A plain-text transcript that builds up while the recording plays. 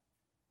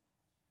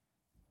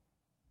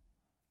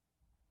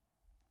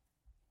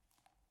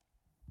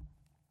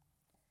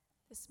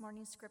This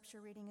morning's scripture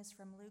reading is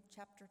from Luke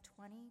chapter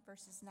 20,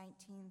 verses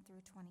 19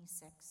 through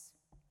 26.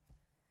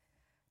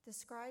 The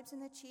scribes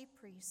and the chief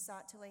priests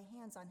sought to lay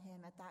hands on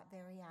him at that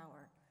very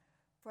hour,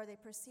 for they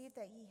perceived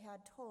that he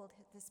had told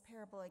this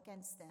parable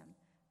against them,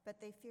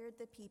 but they feared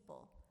the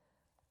people.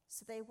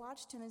 So they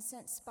watched him and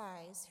sent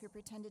spies who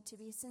pretended to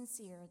be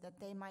sincere,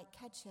 that they might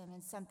catch him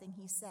in something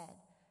he said,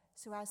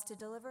 so as to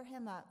deliver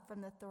him up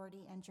from the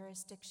authority and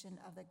jurisdiction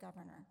of the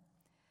governor.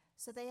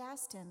 So they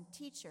asked him,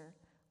 "Teacher,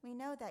 we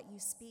know that you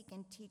speak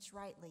and teach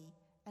rightly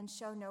and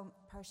show no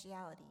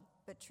partiality,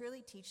 but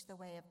truly teach the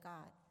way of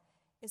God.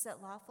 Is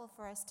it lawful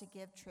for us to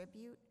give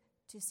tribute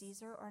to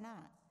Caesar or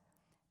not?"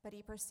 But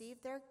he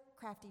perceived their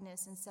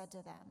craftiness and said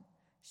to them,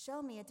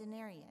 "Show me a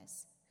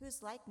denarius.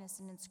 Whose likeness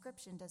and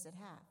inscription does it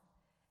have?"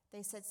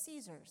 They said,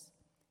 "Caesar's."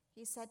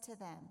 He said to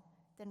them,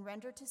 "Then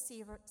render to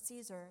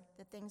Caesar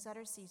the things that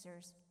are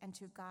Caesar's, and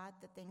to God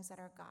the things that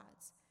are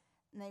God's."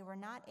 And they were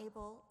not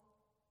able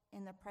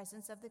in the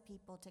presence of the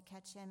people to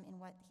catch him in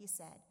what he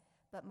said,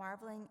 but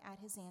marveling at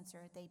his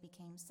answer, they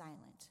became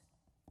silent.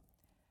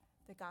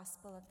 The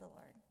Gospel of the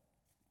Lord.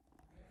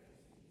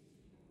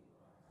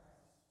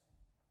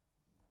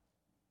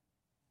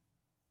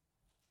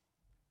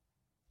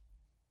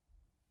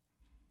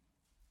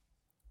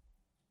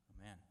 Oh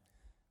man,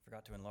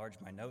 forgot to enlarge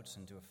my notes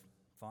into a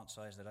font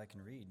size that I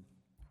can read.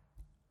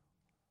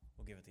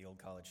 We'll give it the old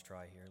college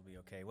try here. It'll be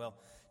okay.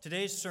 Well,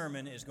 today's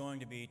sermon is going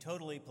to be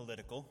totally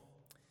political.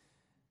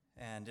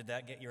 And did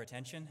that get your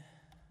attention?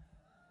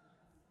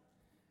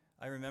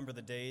 I remember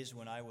the days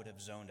when I would have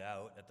zoned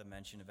out at the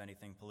mention of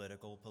anything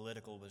political.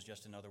 Political was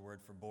just another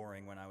word for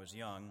boring when I was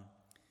young.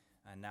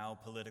 And now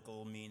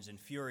political means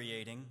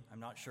infuriating.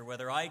 I'm not sure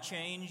whether I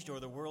changed or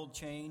the world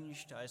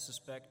changed. I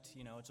suspect,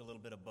 it's a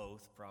little bit of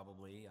both,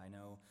 probably. I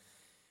know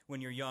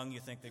when you're young, you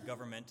think the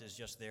government is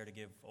just there to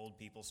give old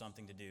people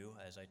something to do,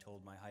 as I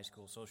told my high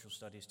school social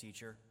studies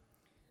teacher.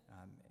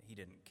 He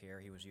didn't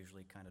care. He was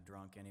usually kind of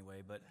drunk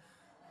anyway, but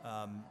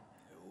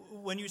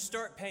when you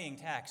start paying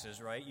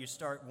taxes, right, you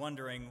start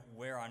wondering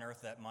where on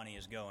earth that money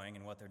is going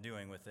and what they're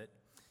doing with it.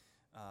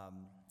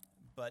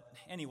 But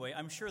anyway,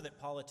 I'm sure that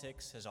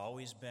politics has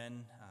always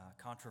been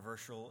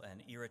controversial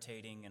and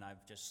irritating, and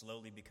I've just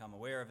slowly become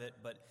aware of it.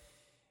 But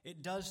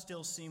it does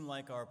still seem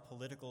like our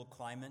political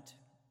climate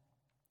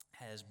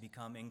has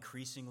become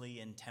increasingly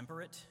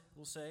intemperate,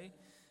 we'll say.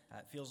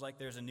 It feels like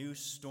there's a new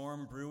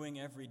storm brewing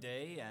every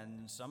day,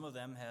 and some of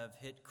them have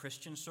hit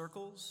Christian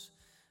circles.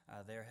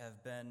 There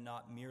have been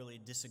not merely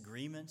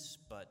disagreements,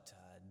 but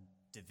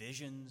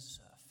divisions,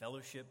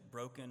 fellowship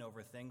broken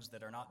over things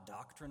that are not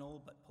doctrinal,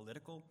 but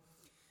political.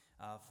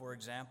 For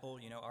example,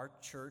 our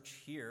church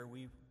here,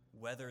 we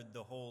weathered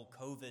the whole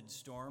COVID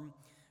storm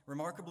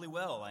remarkably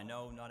well. I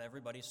know not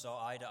everybody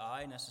saw eye to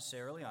eye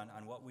necessarily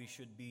on what we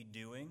should be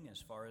doing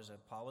as far as a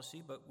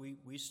policy, but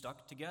we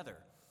stuck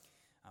together.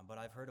 But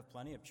I've heard of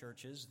plenty of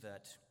churches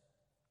that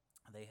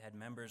they had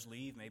members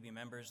leave, maybe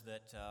members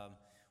that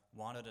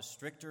wanted a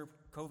stricter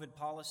COVID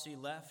policy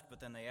left, but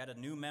then they added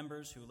new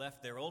members who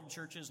left their old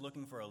churches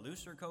looking for a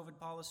looser COVID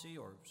policy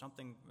or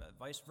something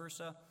vice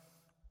versa.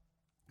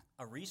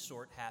 A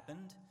resort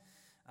happened,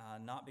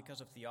 not because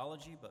of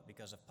theology, but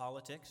because of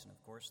politics. And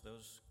of course,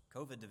 those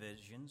COVID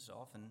divisions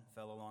often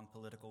fell along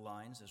political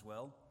lines as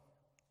well.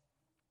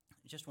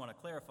 I just want to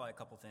clarify a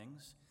couple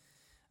things.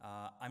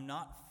 I'm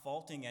not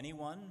faulting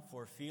anyone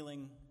for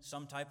feeling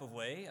some type of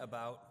way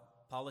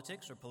about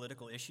politics or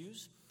political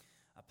issues.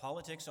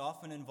 Politics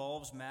often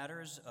involves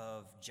matters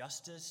of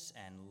justice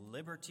and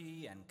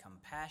liberty and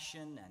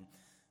compassion and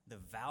the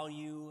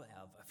value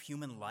of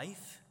human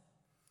life.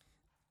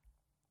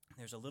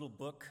 There's a little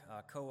book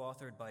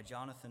co-authored by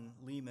Jonathan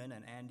Leeman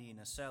and Andy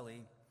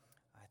Naselli.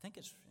 I think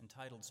it's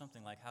entitled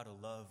something like How to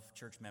Love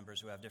Church Members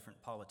Who Have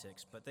Different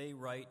Politics. But they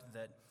write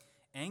that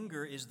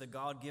anger is the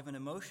God-given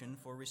emotion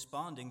for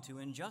responding to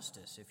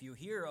injustice. If you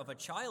hear of a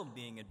child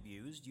being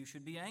abused, you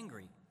should be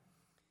angry.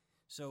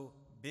 So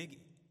big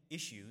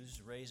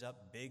issues raise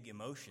up big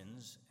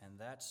emotions, and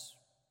that's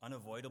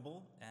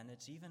unavoidable, and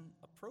it's even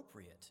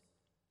appropriate.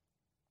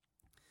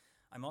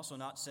 I'm also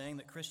not saying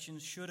that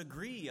Christians should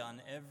agree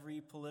on every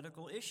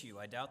political issue.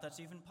 I doubt that's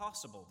even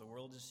possible. The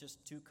world is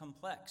just too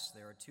complex.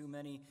 There are too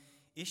many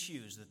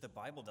issues that the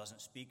Bible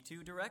doesn't speak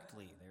to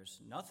directly. There's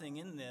nothing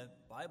in the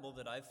Bible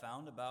that I've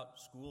found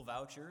about school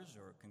vouchers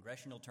or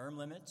congressional term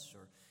limits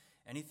or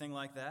anything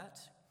like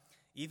that.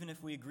 Even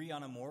if we agree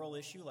on a moral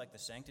issue like the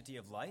sanctity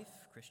of life,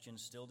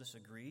 Christians still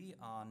disagree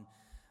on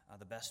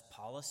the best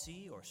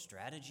policy or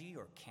strategy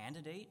or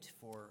candidate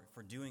for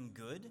doing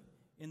good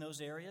in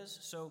those areas.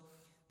 So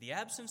the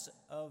absence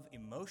of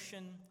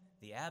emotion,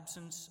 the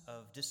absence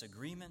of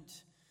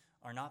disagreement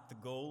are not the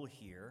goal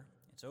here.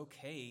 It's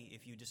okay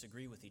if you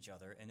disagree with each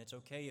other, and it's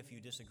okay if you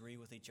disagree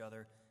with each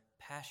other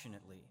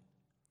passionately.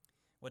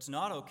 What's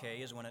not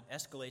okay is when it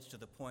escalates to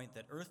the point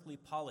that earthly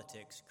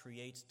politics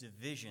creates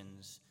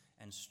divisions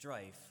and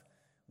strife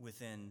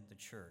within the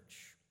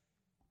church.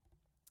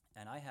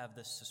 And I have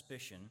this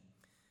suspicion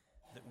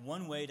that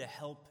one way to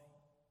help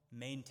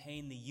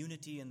maintain the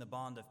unity and the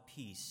bond of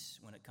peace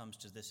when it comes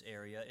to this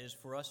area is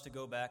for us to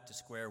go back to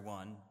square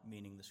one,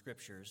 meaning the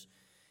Scriptures,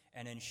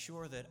 and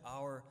ensure that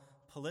our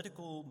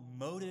political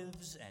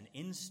motives and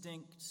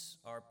instincts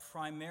are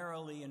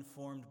primarily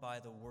informed by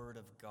the Word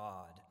of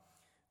God,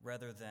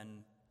 rather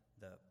than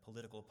the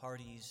political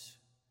parties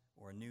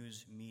or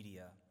news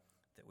media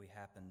that we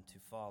happen to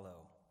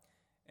follow.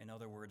 In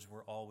other words,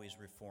 we're always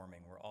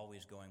reforming. We're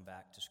always going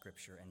back to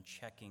Scripture and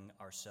checking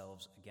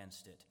ourselves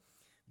against it.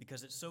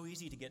 Because it's so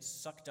easy to get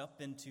sucked up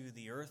into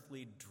the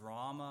earthly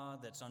drama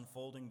that's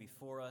unfolding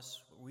before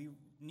us, we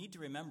need to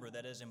remember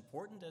that as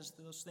important as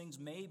those things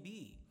may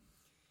be,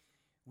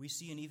 we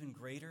see an even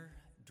greater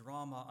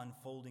drama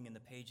unfolding in the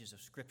pages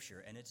of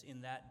Scripture, and it's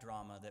in that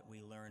drama that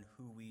we learn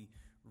who we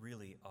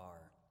really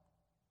are.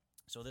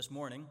 So this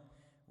morning,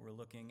 we're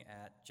looking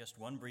at just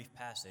one brief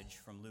passage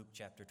from Luke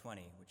chapter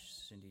 20, which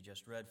Cindy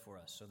just read for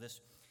us. So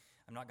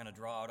I'm not going to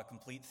draw out a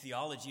complete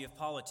theology of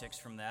politics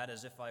from that,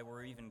 as if I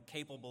were even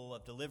capable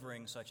of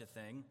delivering such a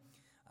thing,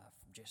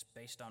 just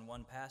based on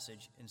one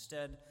passage.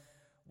 Instead,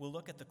 we'll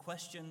look at the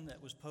question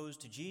that was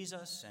posed to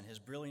Jesus and his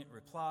brilliant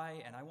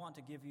reply, and I want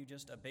to give you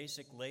just a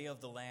basic lay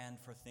of the land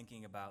for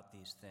thinking about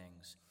these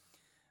things.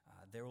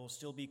 There will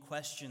still be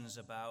questions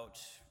about,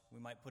 we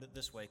might put it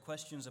this way,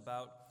 questions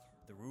about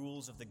the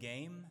rules of the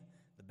game,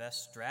 the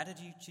best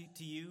strategy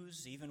to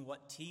use, even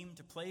what team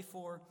to play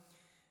for.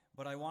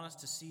 But I want us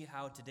to see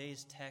how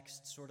today's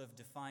text sort of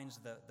defines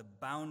the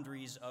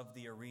boundaries of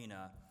the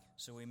arena,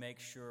 so we make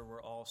sure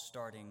we're all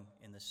starting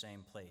in the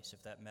same place,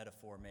 if that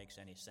metaphor makes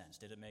any sense.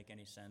 Did it make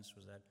any sense?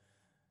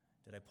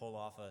 Did I pull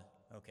off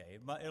okay,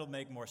 it'll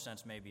make more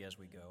sense maybe as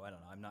we go. I don't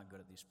know, I'm not good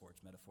at these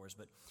sports metaphors,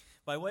 but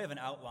by way of an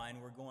outline,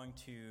 we're going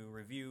to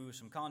review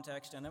some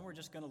context, and then we're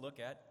just going to look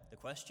at the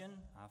question,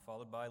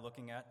 followed by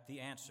looking at the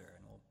answer,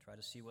 and we'll try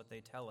to see what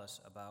they tell us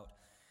about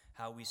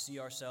how we see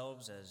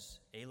ourselves as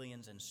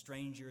aliens and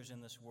strangers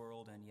in this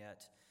world, and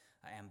yet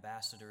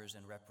ambassadors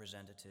and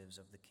representatives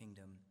of the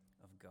kingdom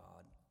of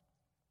God.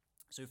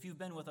 So if you've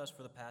been with us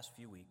for the past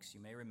few weeks,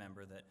 you may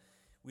remember that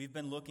we've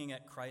been looking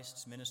at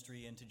Christ's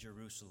ministry into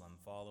Jerusalem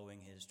following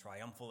his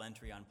triumphal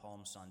entry on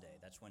Palm Sunday.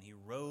 That's when he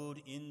rode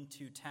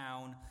into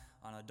town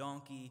on a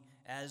donkey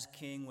as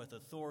king with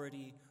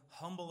authority,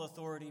 humble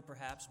authority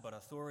perhaps, but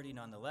authority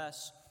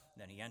nonetheless.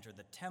 Then he entered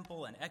the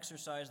temple and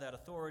exercised that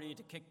authority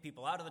to kick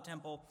people out of the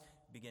temple,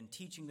 begin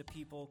teaching the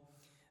people.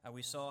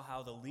 We saw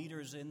how the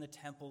leaders in the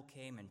temple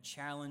came and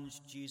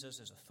challenged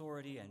Jesus'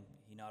 authority, and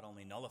he not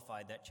only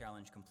nullified that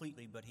challenge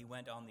completely, but he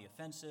went on the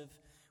offensive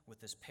with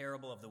this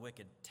parable of the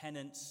wicked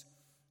tenants.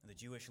 The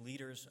Jewish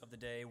leaders of the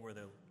day were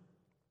the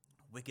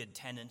wicked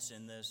tenants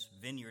in this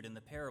vineyard in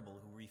the parable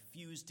who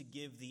refused to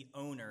give the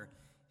owner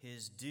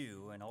his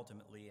due and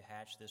ultimately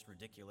hatched this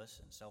ridiculous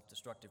and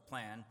self-destructive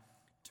plan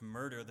to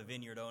murder the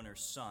vineyard owner's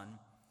son,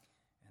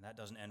 and that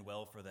doesn't end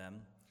well for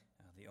them.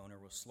 The owner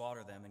will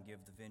slaughter them and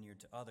give the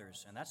vineyard to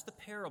others. And that's the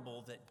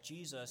parable that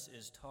Jesus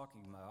is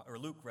talking about, or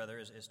Luke rather,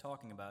 is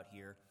talking about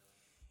here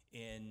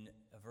in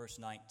verse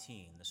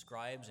 19. The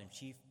scribes and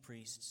chief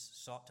priests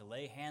sought to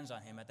lay hands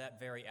on him at that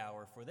very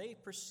hour, for they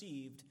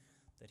perceived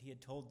that he had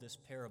told this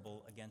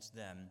parable against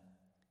them,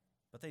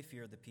 but they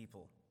feared the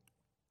people.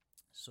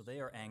 So they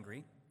are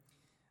angry.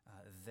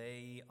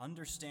 They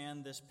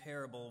understand this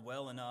parable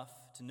well enough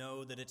to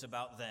know that it's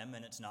about them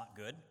and it's not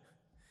good,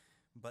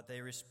 but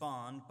they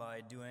respond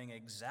by doing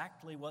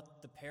exactly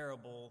what the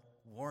parable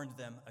warned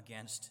them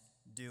against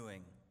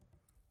doing.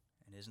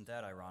 And isn't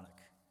that ironic,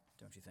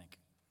 don't you think?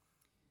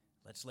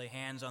 Let's lay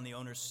hands on the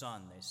owner's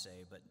son, they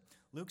say, but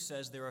Luke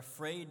says they're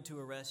afraid to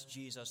arrest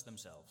Jesus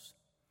themselves.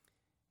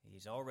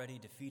 He's already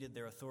defeated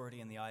their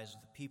authority in the eyes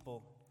of the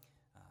people,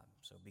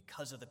 so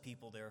because of the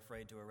people, they're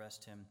afraid to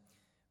arrest him.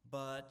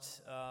 But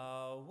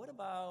what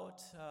about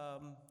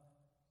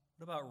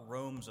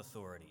Rome's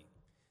authority?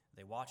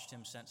 They watched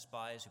him, sent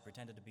spies who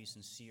pretended to be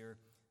sincere,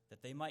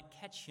 that they might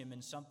catch him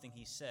in something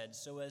he said,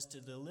 so as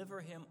to deliver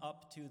him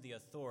up to the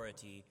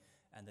authority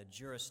and the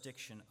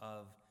jurisdiction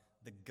of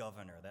the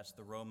governor. That's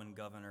the Roman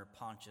governor,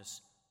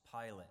 Pontius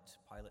Pilate.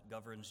 Pilate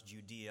governs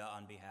Judea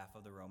on behalf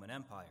of the Roman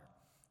Empire,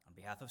 on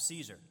behalf of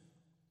Caesar.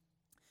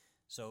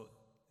 So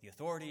the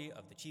authority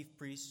of the chief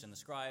priests and the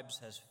scribes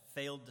has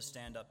failed to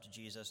stand up to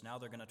Jesus. Now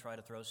they're going to try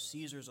to throw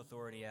Caesar's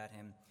authority at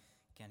him.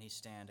 Can he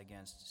stand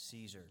against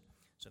Caesar?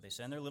 So they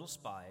send their little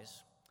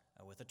spies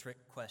with a trick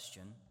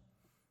question.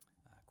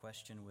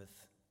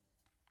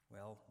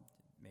 Well,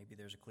 maybe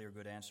there's a clear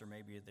good answer,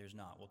 maybe there's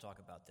not. We'll talk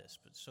about this.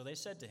 But so they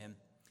said to him,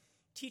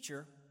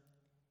 "Teacher,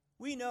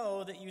 we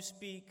know that you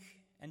speak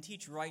and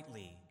teach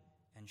rightly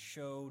and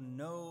show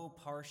no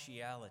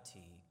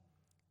partiality,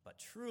 but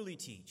truly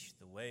teach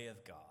the way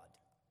of God.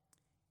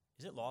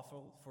 Is it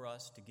lawful for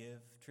us to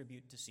give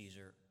tribute to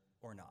Caesar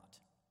or not?"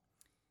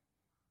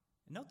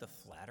 Note the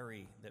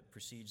flattery that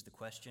precedes the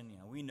question.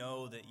 We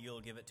know that you'll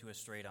give it to us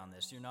straight on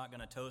this. You're not going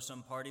to toe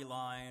some party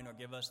line or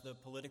give us the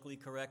politically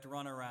correct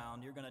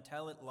runaround. You're going to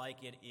tell it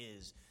like it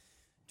is,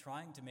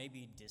 trying to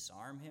maybe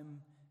disarm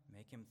him,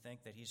 make him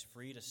think that he's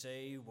free to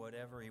say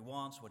whatever he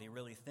wants, what he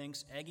really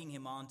thinks, egging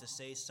him on to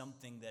say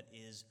something that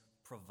is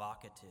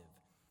provocative,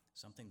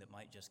 something that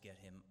might just get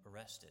him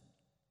arrested.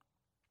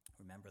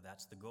 Remember,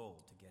 that's the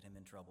goal, to get him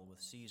in trouble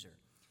with Caesar.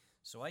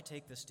 So I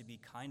take this to be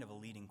kind of a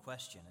leading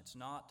question. It's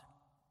not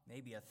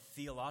maybe a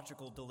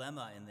theological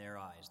dilemma in their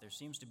eyes. There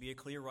seems to be a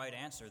clear right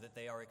answer that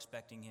they are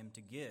expecting him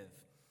to give.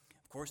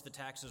 Of course, the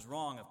tax is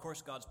wrong. Of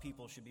course, God's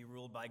people should be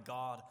ruled by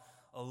God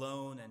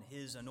alone and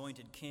his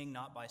anointed king,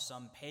 not by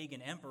some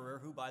pagan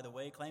emperor who, by the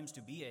way, claims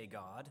to be a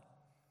god.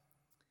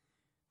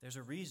 There's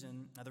a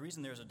reason. Now, the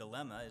reason there's a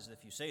dilemma is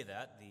if you say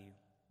that, the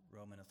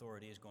Roman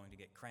authority is going to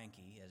get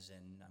cranky, as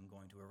in, I'm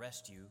going to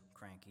arrest you,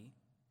 cranky.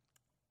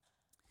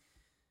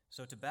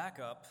 So to back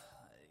up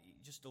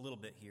just a little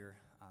bit here,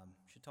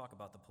 should talk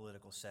about the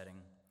political setting.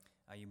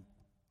 You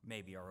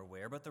maybe are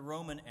aware, but the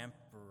Roman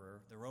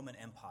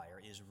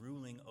Empire is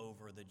ruling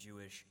over the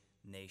Jewish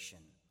nation.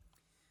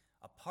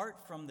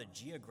 Apart from the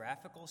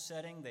geographical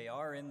setting, they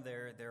are in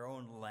their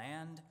own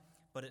land,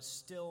 but it's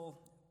still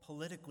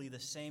politically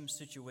the same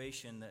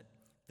situation that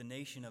the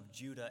nation of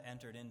Judah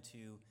entered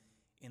into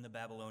in the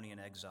Babylonian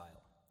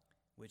exile,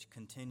 which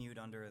continued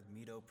under the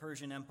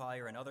Medo-Persian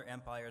Empire and other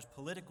empires.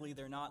 Politically,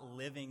 they're not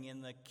living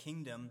in the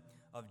kingdom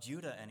of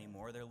Judah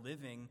anymore. They're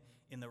living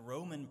in the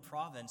Roman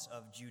province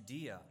of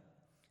Judea.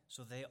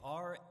 So they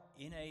are,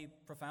 in a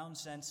profound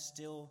sense,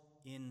 still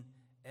in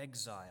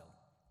exile.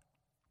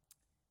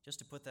 Just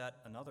to put that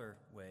another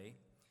way,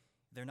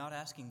 they're not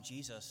asking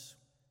Jesus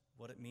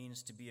what it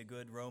means to be a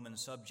good Roman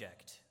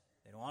subject.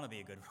 They don't want to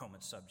be a good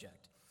Roman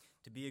subject.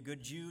 To be a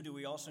good Jew, do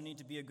we also need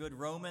to be a good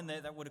Roman?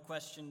 That would have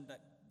questioned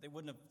that. They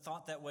wouldn't have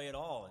thought that way at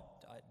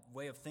all. A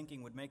way of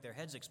thinking would make their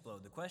heads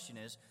explode. The question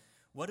is,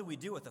 what do we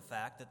do with the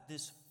fact that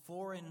this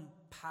foreign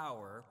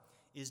power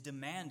is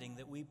demanding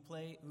that we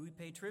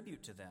pay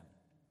tribute to them?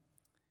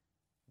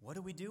 What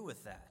do we do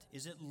with that?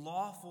 Is it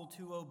lawful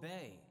to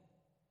obey?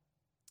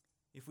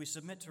 If we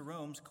submit to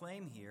Rome's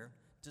claim here,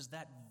 does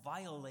that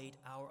violate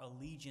our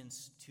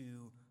allegiance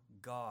to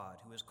God,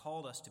 who has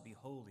called us to be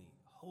holy,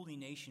 a holy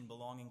nation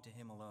belonging to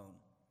him alone?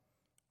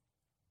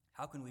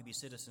 How can we be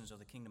citizens of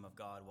the kingdom of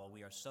God while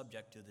we are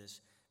subject to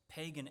this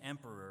pagan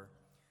emperor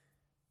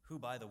who,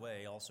 by the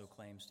way, also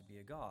claims to be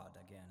a god,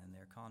 again, in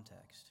their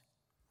context?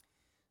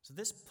 So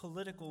this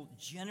political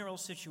general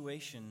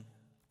situation,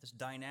 this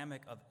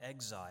dynamic of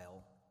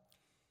exile,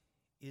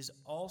 is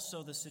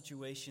also the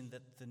situation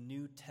that the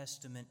New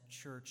Testament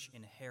church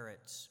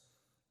inherits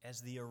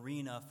as the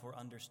arena for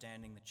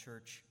understanding the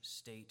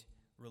church-state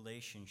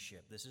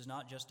relationship. This is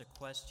not just a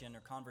question or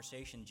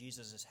conversation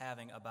Jesus is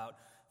having about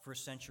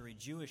first-century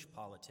Jewish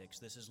politics.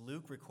 This is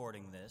Luke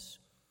recording this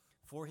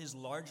for his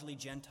largely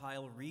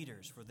Gentile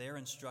readers, for their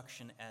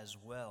instruction as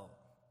well.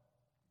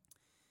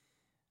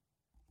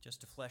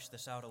 Just to flesh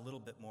this out a little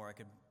bit more, I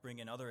could bring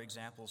in other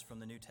examples from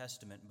the New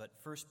Testament, but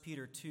 1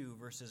 Peter 2,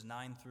 verses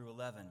 9 through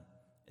 11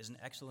 is an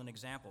excellent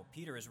example.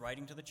 Peter is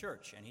writing to the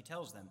church, and he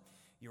tells them,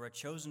 "You're a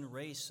chosen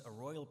race, a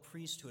royal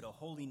priesthood, a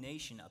holy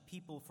nation, a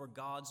people for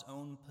God's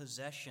own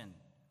possession.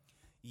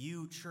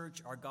 You,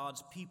 church, are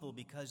God's people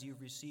because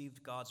you've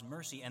received God's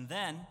mercy." And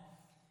then,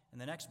 in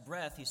the next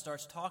breath, he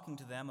starts talking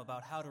to them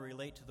about how to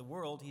relate to the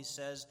world. He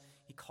says,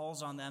 he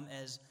calls on them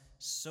as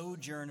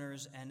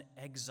sojourners and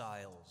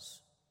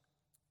exiles,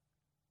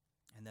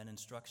 and then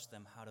instructs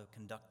them how to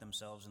conduct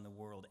themselves in the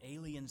world,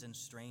 aliens and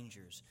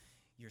strangers.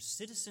 You're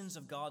citizens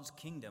of God's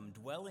kingdom,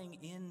 dwelling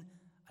in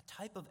a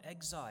type of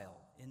exile,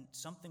 in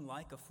something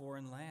like a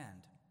foreign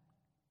land.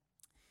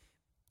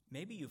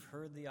 Maybe you've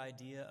heard the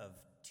idea of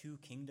two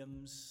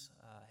kingdoms.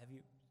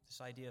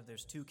 This idea of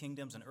there's two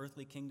kingdoms, an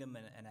earthly kingdom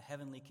and a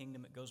heavenly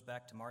kingdom? It goes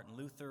back to Martin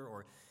Luther.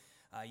 Or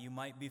you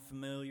might be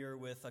familiar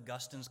with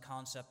Augustine's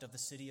concept of the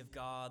city of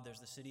God. There's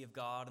the city of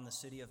God and the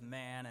city of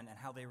man, and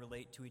how they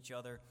relate to each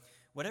other.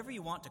 Whatever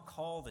you want to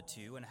call the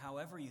two, and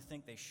however you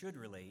think they should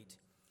relate,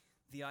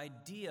 the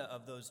idea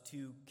of those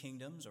two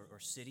kingdoms or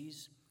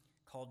cities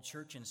called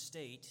church and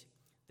state,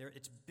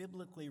 it's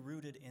biblically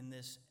rooted in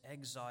this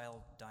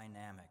exile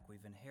dynamic.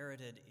 We've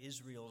inherited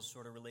Israel's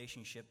sort of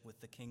relationship with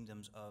the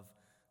kingdoms of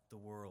the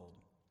world.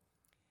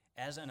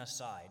 As an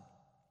aside,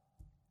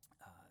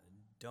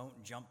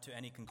 don't jump to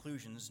any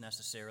conclusions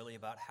necessarily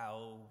about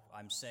how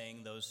I'm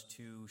saying those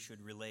two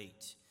should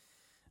relate.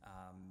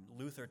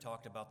 Luther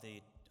talked about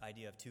the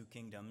idea of two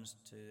kingdoms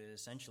to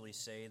essentially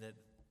say that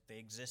they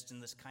exist in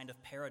this kind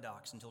of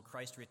paradox until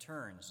Christ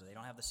returns. They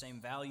don't have the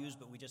same values,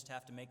 but we just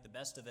have to make the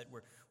best of it.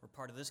 We're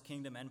part of this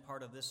kingdom and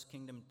part of this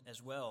kingdom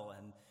as well,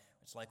 and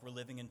it's like we're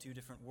living in two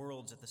different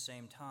worlds at the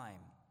same time.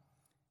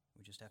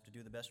 We just have to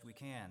do the best we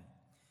can.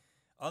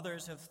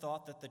 Others have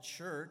thought that the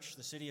church,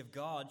 the city of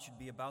God, should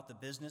be about the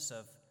business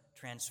of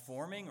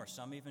transforming, or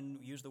some even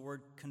use the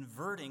word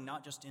converting,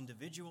 not just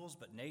individuals,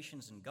 but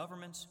nations and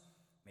governments,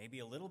 maybe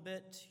a little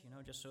bit,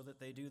 just so that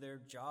they do their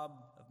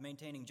job of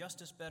maintaining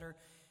justice better.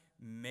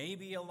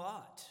 Maybe a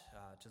lot,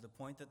 to the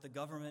point that the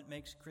government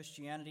makes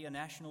Christianity a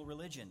national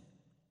religion.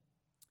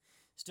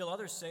 Still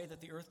others say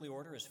that the earthly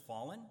order is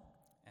fallen,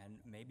 and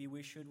maybe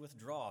we should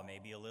withdraw,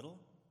 maybe a little,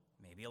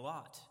 maybe a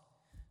lot,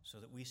 so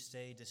that we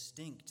stay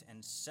distinct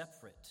and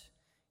separate.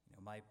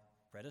 My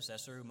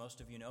predecessor, who most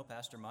of you know,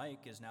 Pastor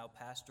Mike, is now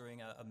pastoring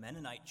a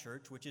Mennonite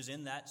church, which is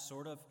in that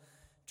sort of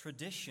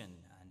tradition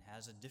and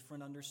has a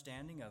different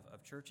understanding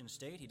of church and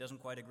state. He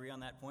doesn't quite agree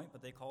on that point,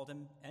 but they called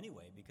him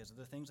anyway because of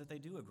the things that they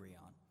do agree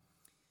on.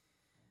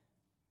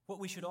 What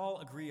we should all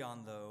agree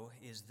on, though,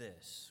 is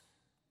this,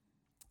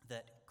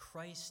 that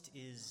Christ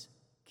is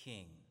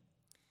king.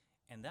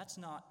 And that's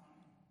not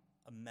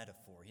a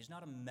metaphor. He's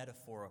not a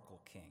metaphorical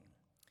king.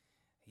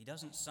 He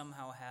doesn't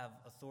somehow have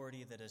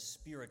authority that is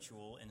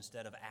spiritual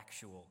instead of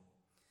actual.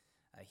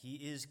 He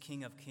is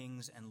King of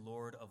kings and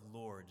Lord of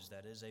lords.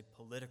 That is a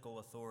political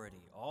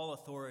authority. All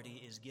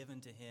authority is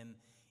given to him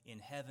in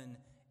heaven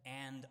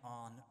and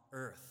on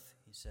earth,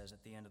 he says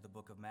at the end of the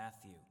book of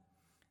Matthew.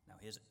 Now,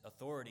 his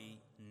authority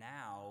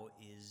now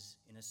is,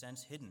 in a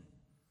sense, hidden.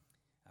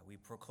 We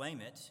proclaim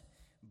it,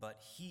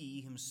 but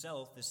he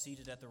himself is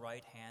seated at the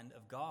right hand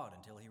of God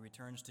until he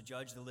returns to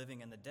judge the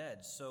living and the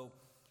dead. So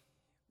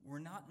we're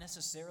not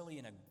necessarily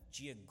in a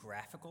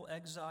geographical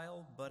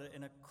exile, but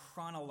in a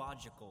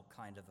chronological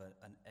kind of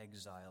an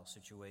exile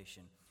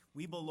situation.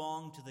 We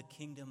belong to the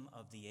kingdom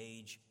of the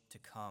age to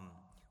come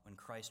when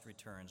Christ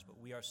returns, but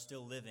we are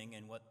still living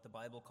in what the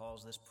Bible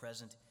calls this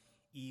present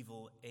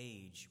evil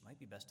age. Might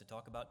be best to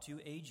talk about two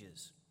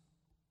ages.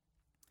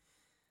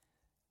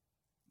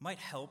 Might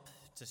help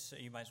to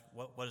say,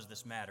 what does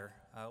this matter?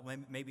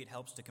 Maybe it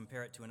helps to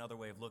compare it to another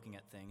way of looking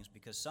at things,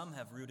 because some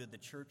have rooted the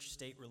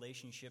church-state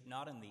relationship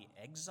not in the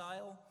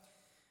exile,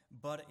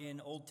 but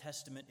in Old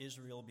Testament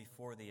Israel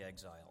before the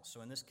exile.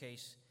 So in this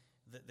case,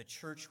 the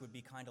church would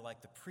be kind of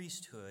like the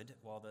priesthood,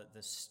 while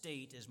the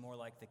state is more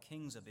like the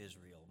kings of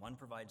Israel. One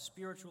provides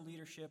spiritual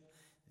leadership,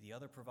 the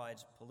other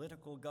provides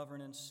political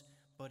governance,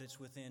 but it's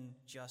within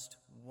just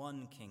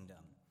one kingdom.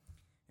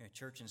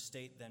 Church and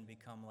state then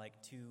become like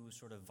two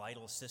sort of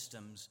vital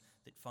systems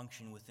that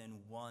function within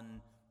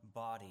one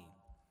body.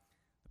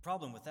 The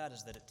problem with that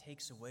is that it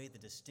takes away the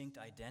distinct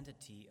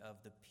identity of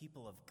the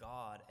people of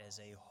God as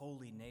a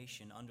holy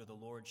nation under the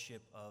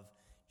lordship of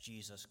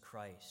Jesus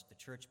Christ. The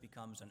church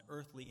becomes an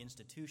earthly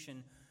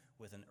institution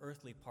with an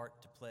earthly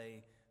part to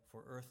play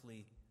for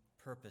earthly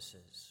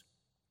purposes.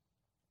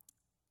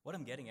 What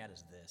I'm getting at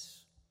is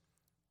this.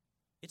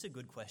 It's a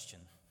good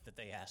question that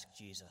they ask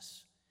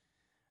Jesus.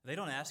 They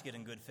don't ask it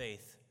in good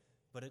faith,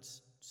 but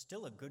it's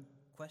still a good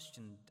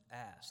question to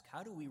ask.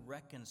 How do we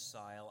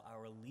reconcile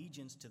our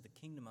allegiance to the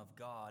kingdom of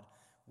God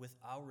with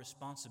our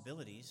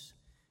responsibilities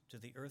to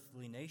the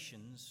earthly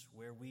nations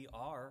where we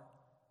are,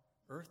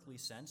 earthly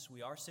sense,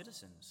 we are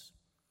citizens?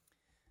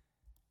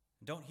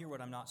 Don't hear what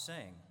I'm not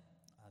saying.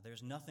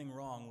 There's nothing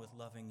wrong with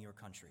loving your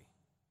country.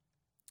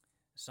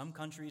 Some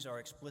countries are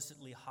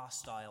explicitly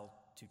hostile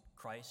to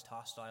Christ,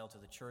 hostile to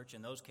the church.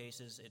 In those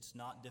cases, it's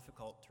not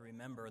difficult to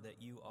remember that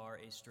you are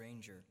a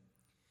stranger.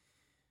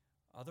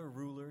 Other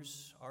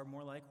rulers are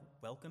more like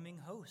welcoming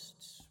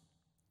hosts.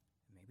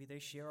 Maybe they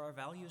share our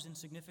values in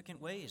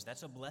significant ways.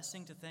 That's a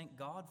blessing to thank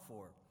God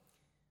for.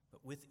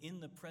 But within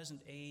the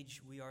present age,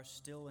 we are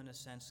still, in a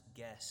sense,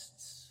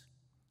 guests.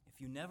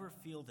 If you never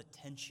feel the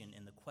tension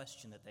in the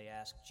question that they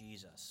ask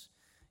Jesus,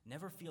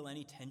 never feel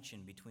any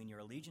tension between your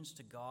allegiance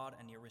to God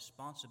and your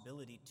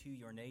responsibility to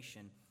your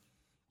nation,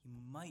 you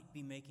might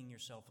be making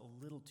yourself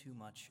a little too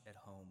much at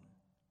home.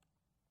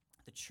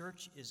 The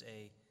church is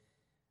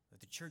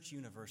the church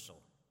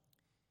universal.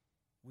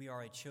 We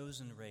are a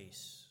chosen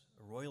race,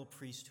 a royal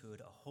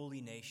priesthood, a holy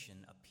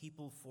nation, a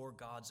people for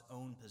God's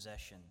own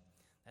possession.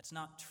 That's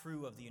not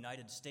true of the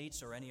United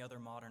States or any other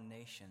modern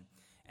nation.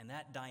 And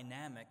that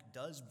dynamic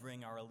does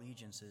bring our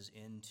allegiances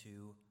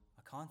into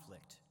a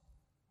conflict.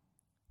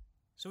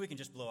 So we can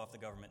just blow off the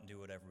government and do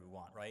whatever we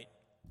want, right?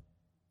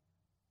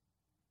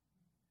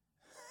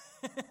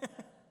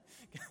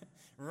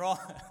 Wrong.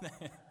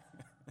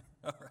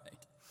 All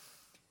right.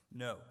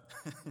 No.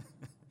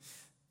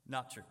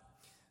 Not true.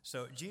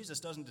 So Jesus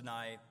doesn't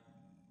deny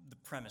the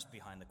premise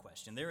behind the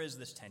question. There is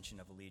this tension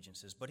of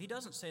allegiances, but he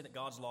doesn't say that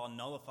God's law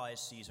nullifies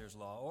Caesar's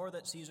law or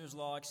that Caesar's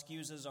law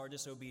excuses our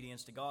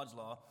disobedience to God's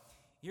law.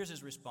 Here's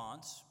his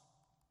response.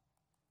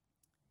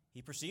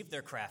 He perceived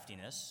their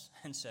craftiness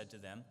and said to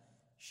them,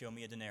 "Show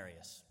me a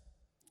denarius."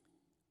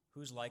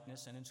 "Whose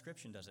likeness and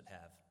inscription does it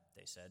have?"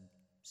 They said,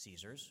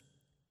 "Caesar's."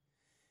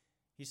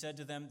 He said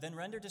to them, "Then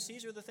render to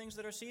Caesar the things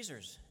that are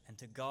Caesar's, and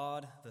to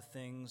God the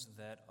things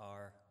that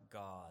are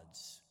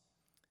God's."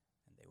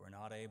 And they were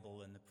not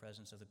able in the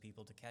presence of the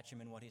people to catch him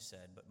in what he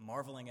said, but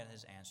marveling at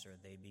his answer,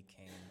 they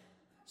became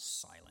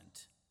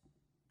silent.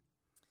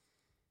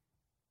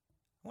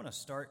 I want to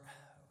start,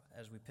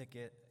 as we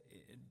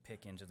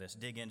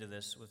dig into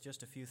this, with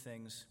just a few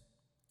things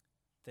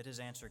that his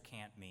answer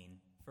can't mean.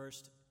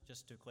 First,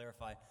 just to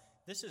clarify,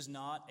 this is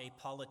not a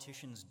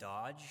politician's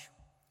dodge.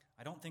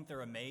 I don't think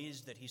they're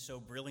amazed that he so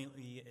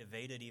brilliantly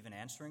evaded even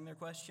answering their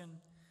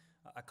question.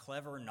 A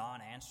clever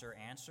non-answer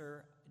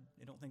answer,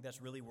 I don't think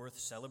that's really worth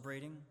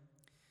celebrating.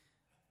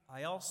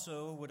 I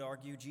also would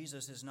argue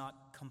Jesus is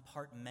not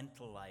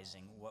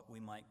compartmentalizing what we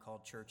might call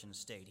church and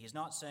state. He's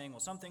not saying, well,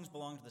 some things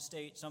belong to the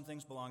state, some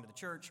things belong to the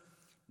church.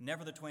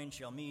 Never the twain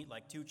shall meet,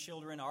 like two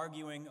children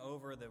arguing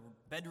over the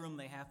bedroom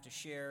they have to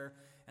share,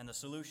 and the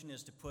solution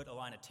is to put a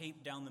line of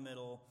tape down the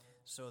middle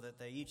so that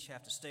they each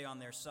have to stay on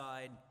their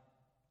side.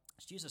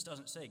 Jesus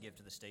doesn't say give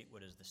to the state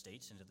what is the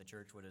state's, and to the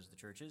church what is the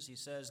church's. He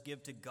says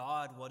give to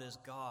God what is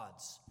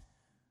God's.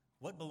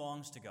 What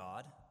belongs to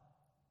God?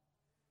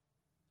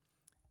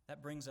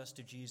 That brings us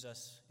to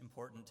Jesus'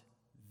 important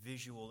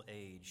visual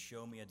aid.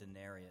 Show me a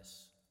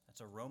denarius.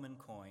 That's a Roman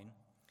coin.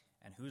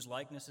 And whose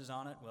likeness is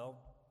on it? Well,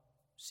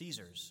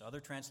 Caesar's. Other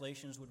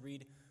translations would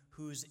read,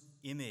 whose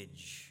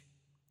image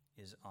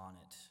is on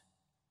it.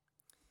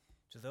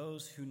 To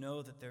those who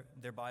know that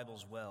their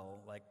Bibles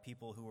well, like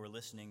people who were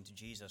listening to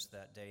Jesus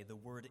that day, the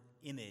word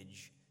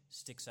image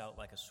sticks out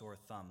like a sore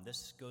thumb.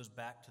 This goes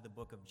back to the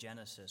book of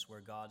Genesis,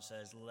 where God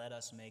says, let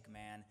us make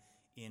man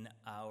in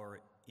our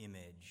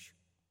image.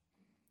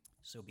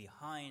 So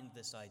behind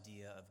this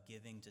idea of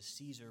giving to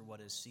Caesar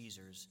what is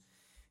Caesar's,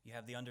 you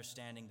have the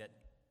understanding that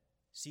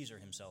Caesar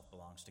himself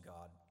belongs to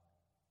God.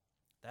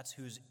 That's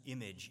whose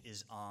image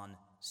is on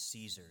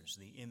Caesar's,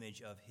 the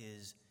image of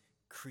his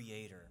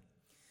creator.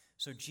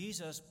 So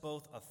Jesus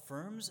both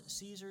affirms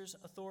Caesar's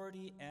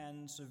authority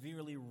and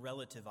severely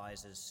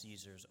relativizes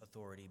Caesar's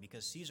authority,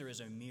 because Caesar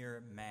is a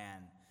mere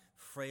man,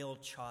 frail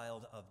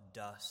child of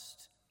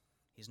dust.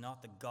 He's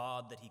not the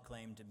God that he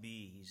claimed to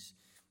be. He's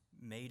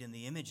made in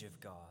the image of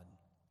God,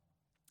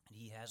 and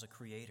he has a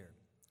creator.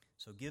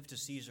 So give to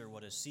Caesar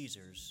what is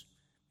Caesar's,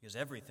 because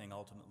everything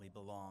ultimately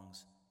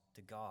belongs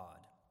to God.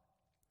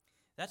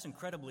 That's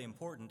incredibly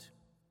important,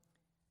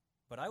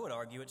 but I would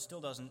argue it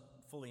still doesn't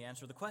fully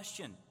answer the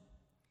question.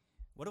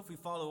 What if we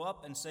follow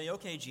up and say,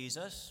 okay,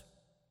 Jesus,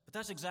 but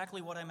that's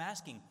exactly what I'm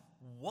asking.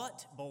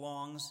 What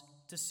belongs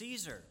to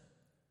Caesar?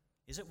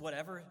 Is it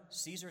whatever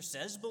Caesar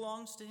says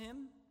belongs to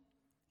him?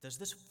 Does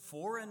this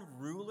foreign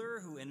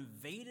ruler who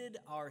invaded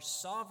our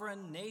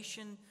sovereign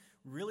nation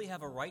really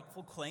have a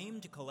rightful claim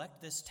to collect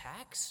this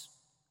tax?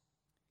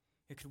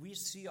 Or could we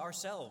see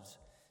ourselves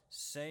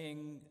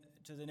saying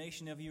to the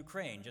nation of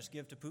Ukraine, just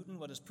give to Putin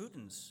what is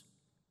Putin's?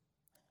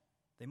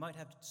 They might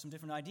have some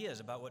different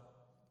ideas about what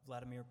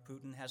Vladimir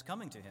Putin has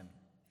coming to him.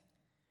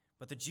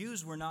 But the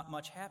Jews were not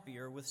much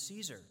happier with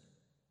Caesar.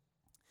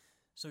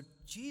 So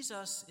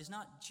Jesus is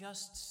not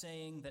just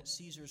saying that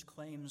Caesar's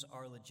claims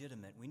are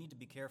legitimate. We need to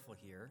be careful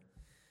here.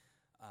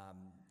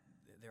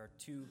 There are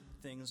two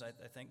things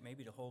I think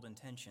maybe to hold in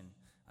tension.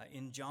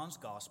 In John's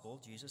Gospel,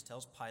 Jesus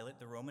tells Pilate,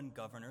 the Roman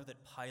governor, that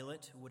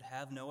Pilate would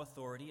have no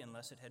authority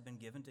unless it had been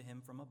given to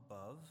him from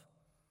above.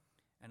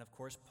 And of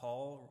course,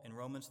 Paul in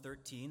Romans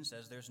 13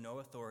 says there's no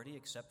authority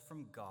except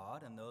from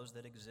God, and those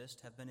that exist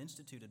have been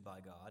instituted by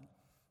God.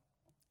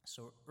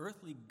 So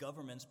earthly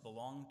governments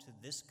belong to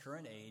this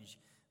current age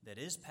that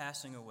is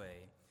passing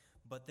away,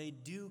 but they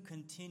do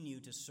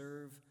continue to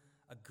serve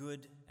a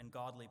good and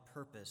godly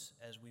purpose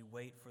as we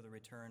wait for the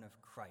return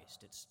of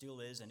Christ. It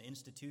still is an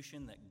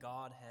institution that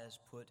God has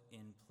put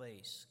in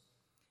place.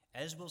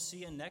 As we'll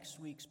see in next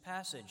week's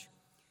passage,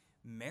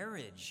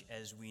 marriage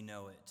as we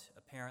know it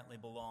apparently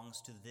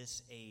belongs to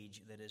this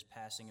age that is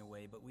passing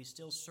away, but we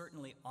still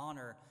certainly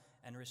honor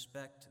and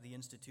respect the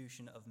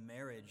institution of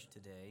marriage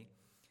today.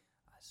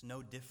 It's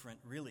no different,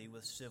 really,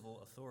 with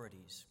civil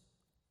authorities.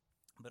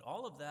 But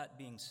all of that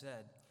being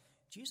said,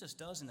 Jesus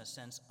does, in a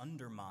sense,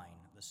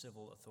 undermine the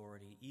civil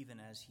authority even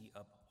as he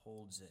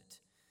upholds it.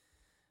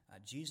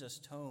 Jesus'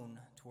 tone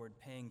toward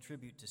paying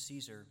tribute to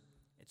Caesar,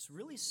 it's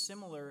really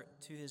similar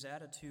to his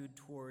attitude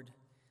toward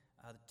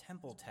the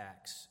temple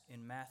tax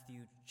in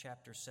Matthew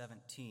chapter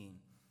 17.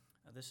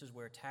 This is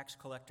where tax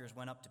collectors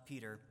went up to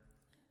Peter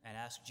and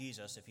asked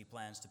Jesus if he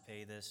plans to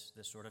pay this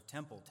sort of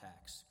temple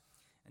tax.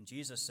 And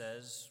Jesus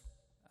says,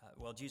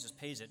 Jesus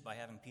pays it by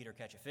having Peter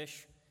catch a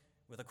fish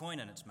with a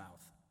coin in its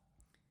mouth.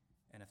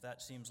 And if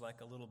that seems like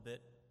a little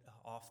bit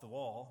off the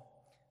wall,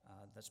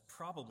 that's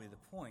probably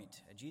the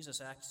point.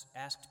 Jesus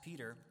asked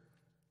Peter,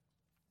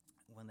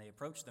 when they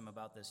approached them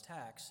about this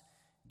tax,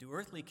 do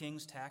earthly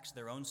kings tax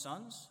their own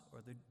sons,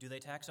 or do they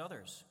tax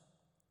others?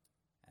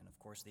 And of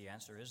course the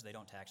answer is they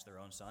don't tax their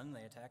own son,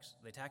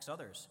 they tax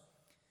others.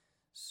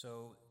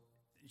 So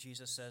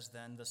Jesus says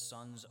then the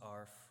sons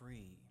are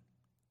free.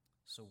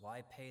 So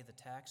why pay the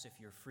tax if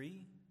you're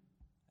free?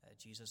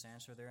 Jesus'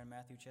 answer there in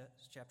Matthew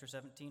chapter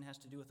 17 has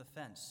to do with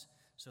offense,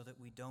 so that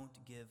we don't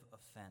give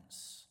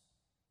offense.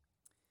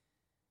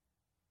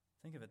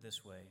 Think of it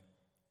this way.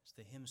 As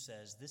the hymn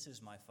says, this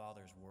is my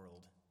Father's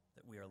world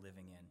that we are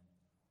living in.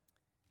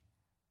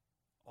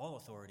 All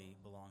authority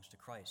belongs to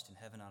Christ in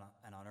heaven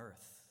and on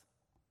earth.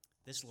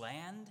 This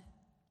land,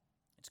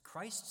 it's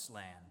Christ's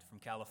land, from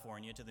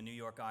California to the New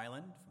York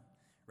Island,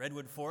 from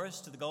Redwood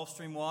Forest to the Gulf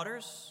Stream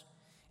waters,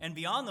 and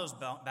beyond those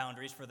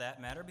boundaries for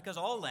that matter, because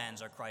all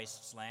lands are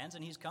Christ's lands,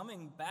 and he's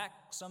coming back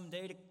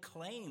someday to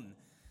claim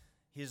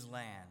his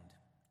land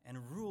and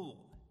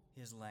rule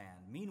his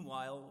land.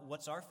 Meanwhile,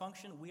 what's our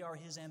function? We are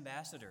his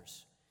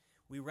ambassadors.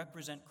 We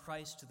represent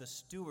Christ to the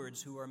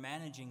stewards who are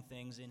managing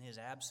things in his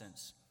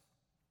absence.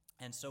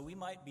 And so we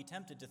might be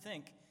tempted to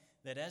think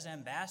that as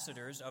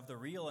ambassadors of the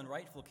real and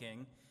rightful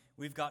king,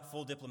 we've got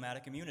full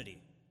diplomatic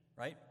immunity,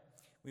 right?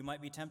 We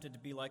might be tempted to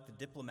be like the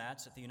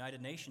diplomats at the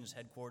United Nations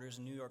headquarters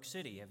in New York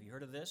City. Have you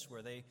heard of this?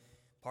 Where they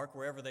park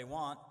wherever they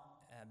want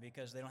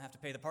because they don't have to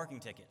pay the parking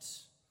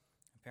tickets.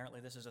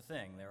 Apparently this is a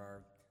thing. There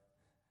are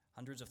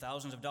hundreds of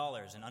thousands of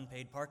dollars in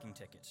unpaid parking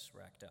tickets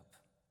racked up.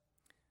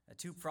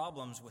 Two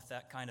problems with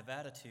that kind of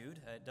attitude.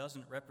 It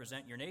doesn't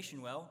represent your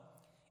nation well,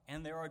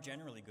 and there are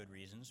generally good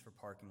reasons for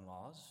parking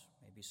laws.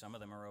 Maybe some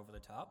of them are over the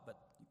top, but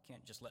you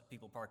can't just let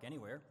people park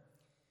anywhere.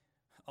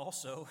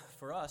 Also,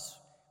 for us,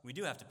 we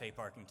do have to pay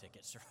parking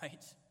tickets,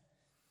 right?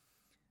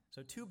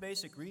 So 2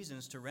 basic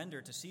reasons to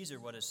render to Caesar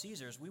what is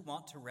Caesar's. We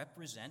want to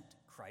represent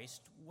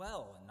Christ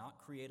well and not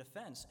create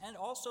offense. And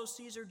also,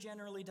 Caesar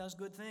generally does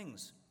good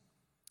things.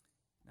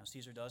 Now,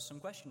 Caesar does some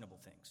questionable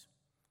things,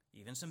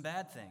 even some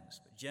bad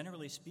things. But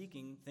generally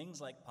speaking, things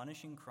like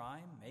punishing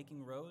crime,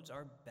 making roads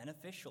are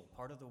beneficial,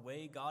 part of the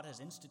way God has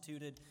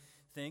instituted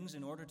things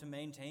in order to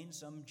maintain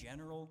some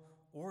general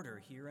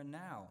order here and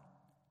now.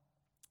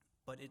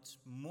 But it's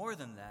more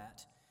than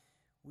that.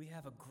 We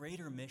have a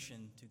greater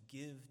mission to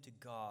give to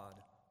God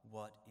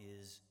what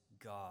is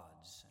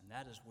God's. And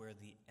that is where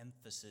the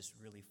emphasis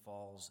really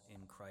falls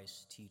in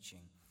Christ's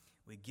teaching.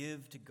 We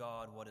give to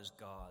God what is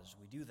God's.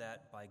 We do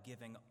that by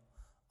giving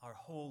our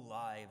whole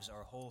lives,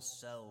 our whole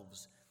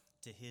selves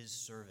to his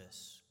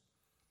service,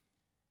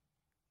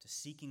 to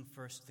seeking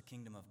first the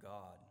kingdom of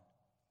God.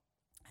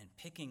 And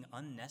picking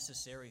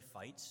unnecessary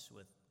fights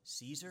with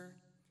Caesar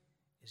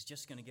is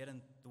just going to get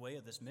in the way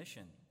of this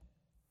mission.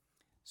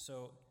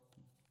 So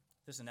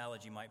this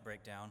analogy might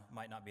break down,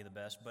 might not be the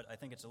best, but I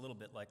think it's a little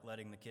bit like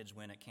letting the kids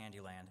win at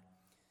Candyland,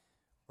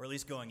 or at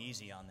least going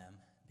easy on them,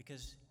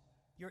 because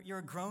you're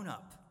a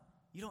grown-up.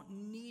 You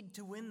don't need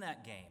to win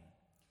that game.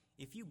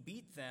 If you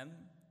beat them,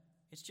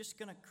 it's just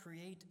going to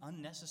create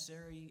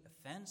unnecessary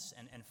offense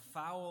and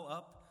foul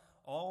up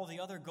all the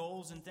other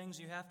goals and things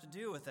you have to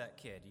do with that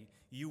kid.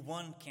 You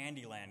won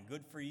Candyland.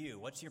 Good for you.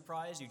 What's your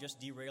prize? You just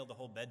derailed the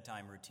whole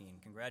bedtime routine.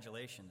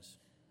 Congratulations.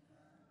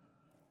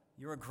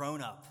 You're a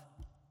grown-up.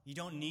 You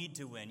don't need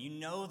to win. You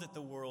know that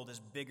the world is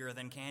bigger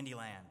than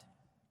Candyland.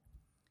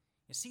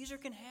 Caesar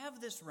can have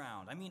this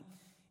round. I mean,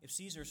 if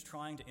Caesar's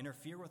trying to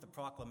interfere with the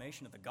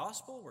proclamation of the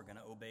gospel, we're going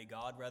to obey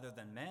God rather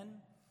than men.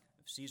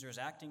 If Caesar's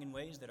acting in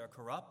ways that are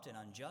corrupt and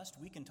unjust,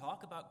 we can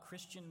talk about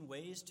Christian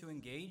ways to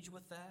engage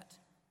with that.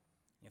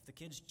 If the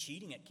kid's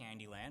cheating at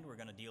Candyland, we're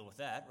going to deal with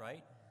that,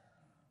 right?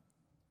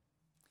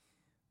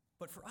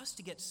 But for us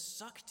to get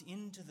sucked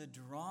into the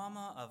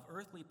drama of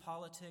earthly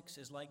politics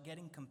is like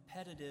getting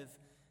competitive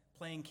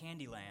playing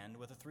Candyland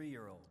with a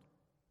 3-year-old.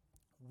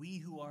 We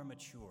who are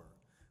mature,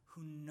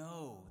 who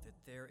know that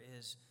there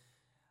is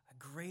a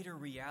greater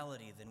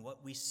reality than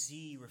what we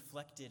see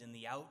reflected in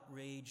the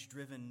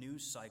outrage-driven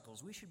news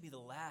cycles, we should be the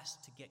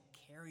last to get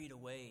carried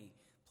away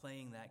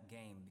playing that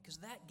game, because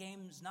that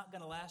game is not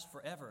going to last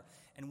forever.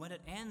 And when it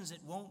ends,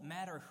 it won't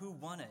matter who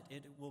won it.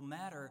 It will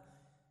matter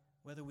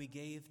whether we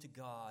gave to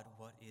God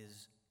what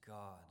is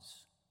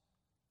God's.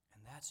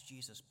 And that's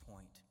Jesus'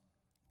 point.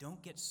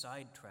 Don't get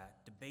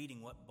sidetracked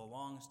debating what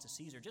belongs to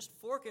Caesar. Just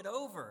fork it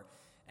over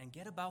and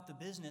get about the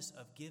business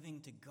of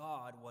giving to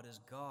God what is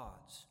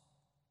God's.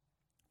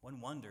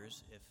 One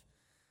wonders if,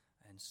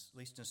 and at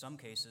least in some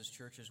cases,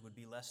 churches would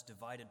be less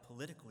divided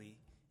politically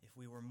if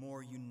we were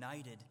more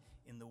united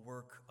in the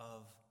work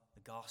of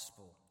the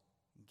gospel,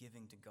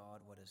 giving to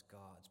God what is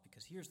God's.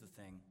 Because here's the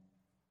thing,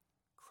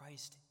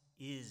 Christ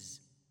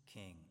is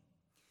king.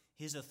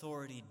 His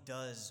authority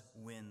does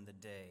win the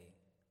day.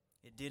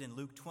 It did in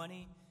Luke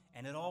 20,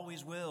 and it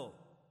always will.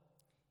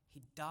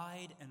 He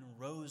died and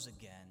rose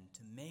again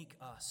to make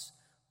us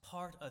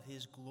part of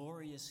his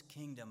glorious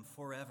kingdom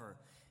forever.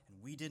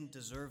 And we didn't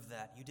deserve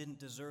that. You didn't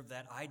deserve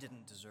that. I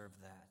didn't deserve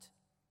that.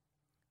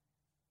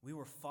 We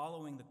were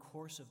following the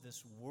course of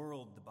this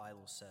world, the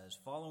Bible says,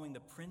 following the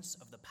prince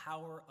of the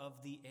power of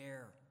the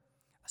air,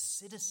 a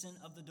citizen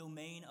of the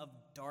domain of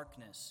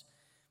darkness.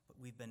 But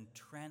we've been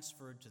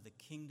transferred to the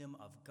kingdom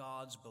of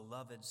God's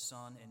beloved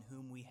Son, in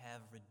whom we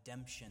have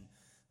redemption,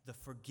 the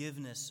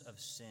forgiveness of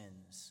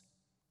sins.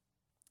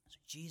 So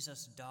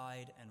Jesus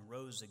died and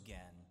rose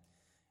again,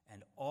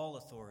 and all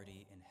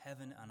authority in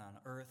heaven and on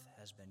earth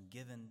has been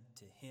given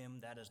to him.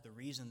 That is the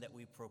reason that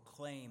we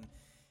proclaim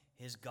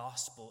his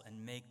gospel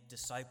and make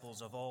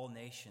disciples of all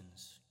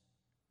nations.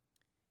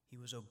 He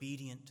was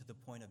obedient to the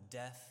point of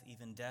death,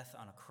 even death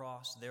on a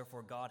cross.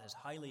 Therefore, God has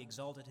highly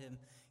exalted him,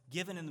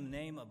 given him the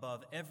name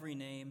above every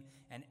name,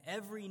 and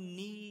every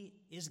knee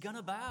is going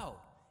to bow.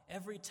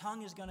 Every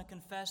tongue is going to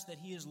confess that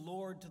he is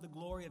Lord, to the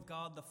glory of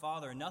God the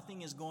Father.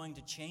 Nothing is going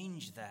to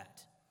change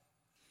that.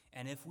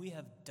 And if we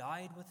have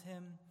died with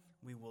him,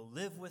 we will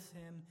live with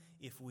him.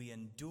 If we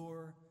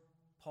endure,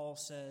 Paul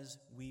says,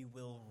 we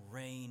will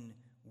reign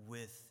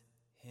with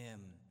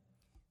him.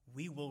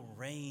 We will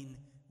reign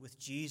with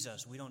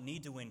Jesus. We don't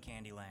need to win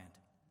Candyland.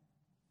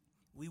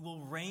 We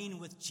will reign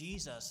with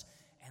Jesus,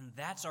 and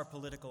that's our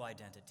political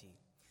identity.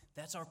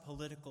 That's our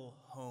political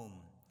home.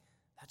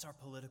 That's our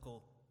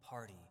political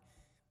party.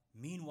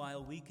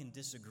 Meanwhile, we can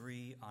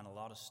disagree on a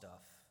lot of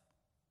stuff,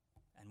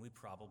 and we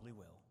probably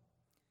will.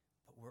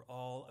 But we're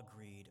all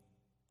agreed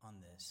on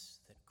this,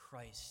 that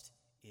Christ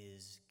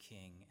is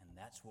King, and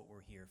that's what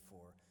we're here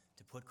for,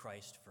 to put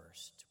Christ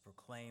first, to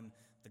proclaim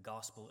the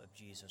gospel of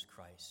Jesus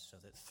Christ, so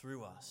that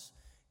through us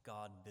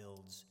God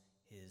builds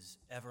his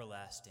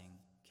everlasting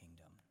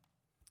kingdom.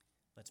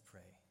 Let's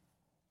pray.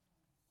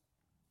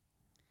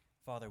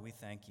 Father, we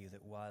thank you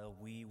that while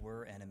we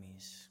were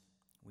enemies,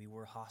 we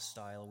were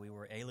hostile, we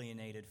were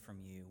alienated from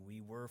you,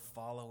 we were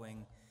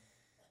following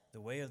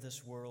the way of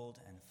this world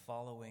and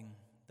following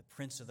the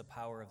prince of the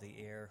power of the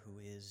air, who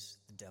is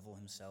the devil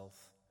himself,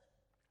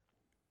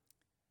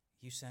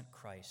 you sent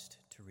Christ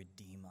to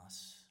redeem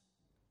us,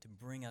 to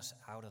bring us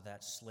out of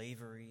that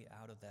slavery,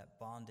 out of that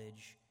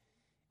bondage,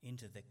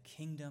 into the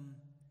kingdom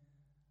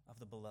of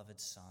the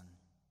beloved Son,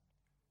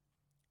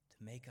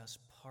 to make us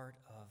part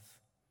of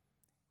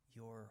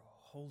your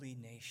holy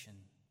nation,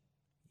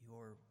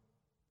 your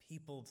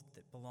people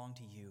that belong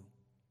to you.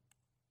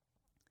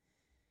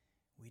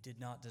 We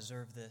did not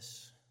deserve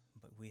this,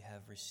 but we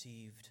have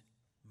received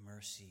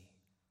mercy.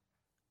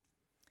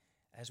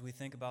 As we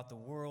think about the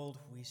world,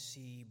 we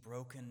see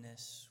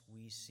brokenness,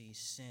 we see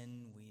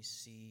sin, we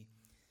see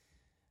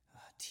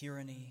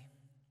tyranny,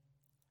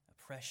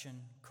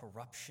 oppression,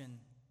 corruption.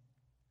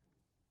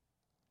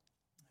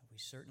 We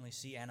certainly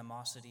see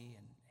animosity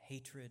and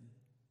hatred.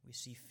 We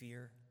see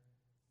fear.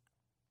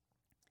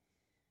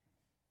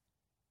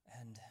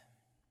 And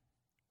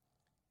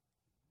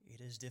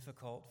it is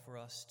difficult for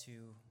us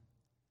to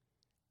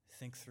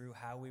think through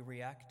how we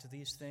react to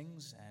these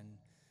things. And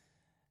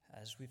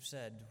as we've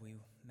said,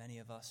 many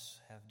of us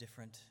have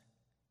different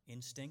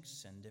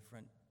instincts and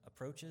different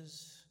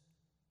approaches,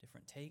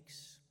 different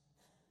takes.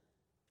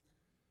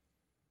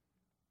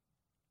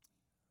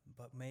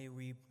 But may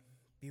we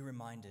be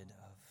reminded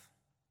of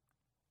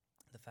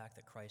the fact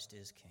that Christ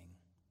is King.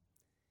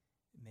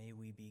 May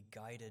we be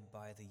guided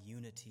by the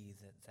unity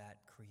that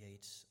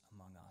creates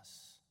among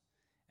us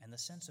and the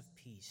sense of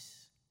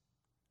peace,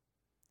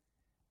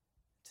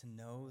 to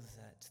know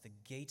that the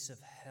gates of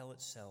hell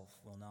itself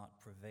will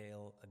not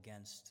prevail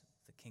against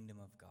the kingdom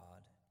of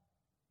God,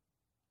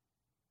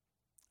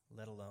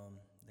 let alone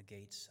the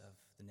gates of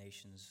the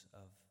nations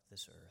of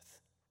this earth.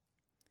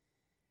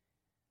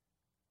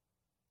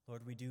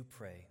 Lord, we do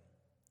pray,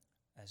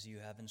 as you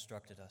have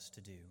instructed us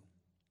to do,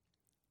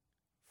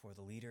 for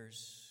the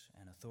leaders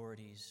and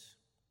authorities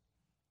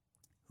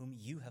whom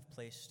you have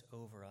placed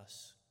over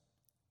us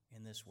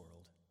in this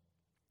world.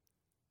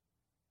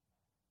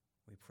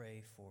 We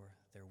pray for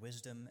their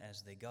wisdom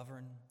as they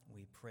govern.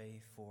 We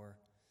pray for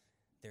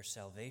their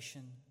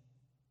salvation.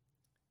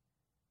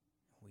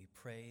 We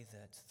pray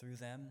that through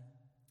them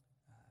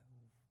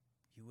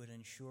you would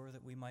ensure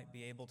that we might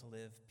be able to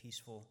live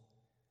peaceful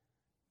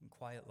and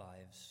quiet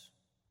lives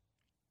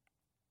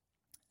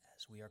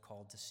as we are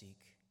called to seek.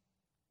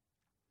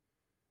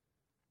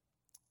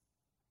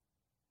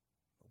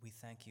 But we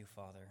thank you,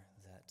 Father,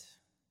 that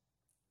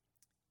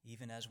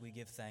even as we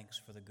give thanks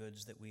for the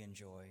goods that we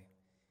enjoy,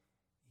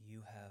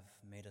 you have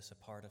made us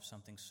a part of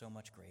something so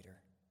much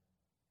greater.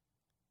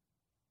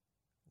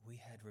 We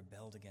had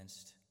rebelled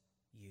against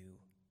you,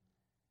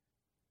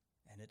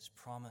 and it's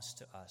promised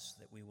to us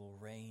that we will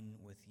reign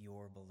with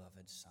your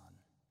beloved Son.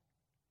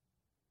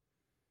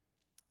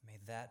 May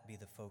that be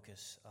the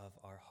focus of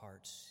our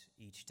hearts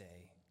each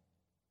day.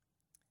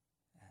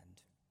 And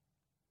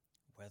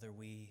whether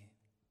we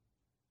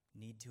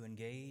need to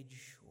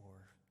engage or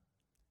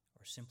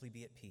simply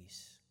be at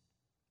peace,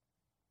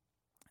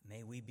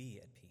 may we be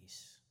at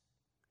peace,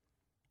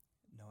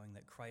 knowing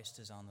that Christ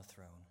is on the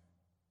throne.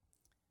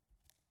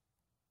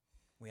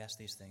 We ask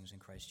these things in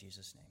Christ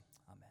Jesus' name.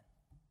 Amen.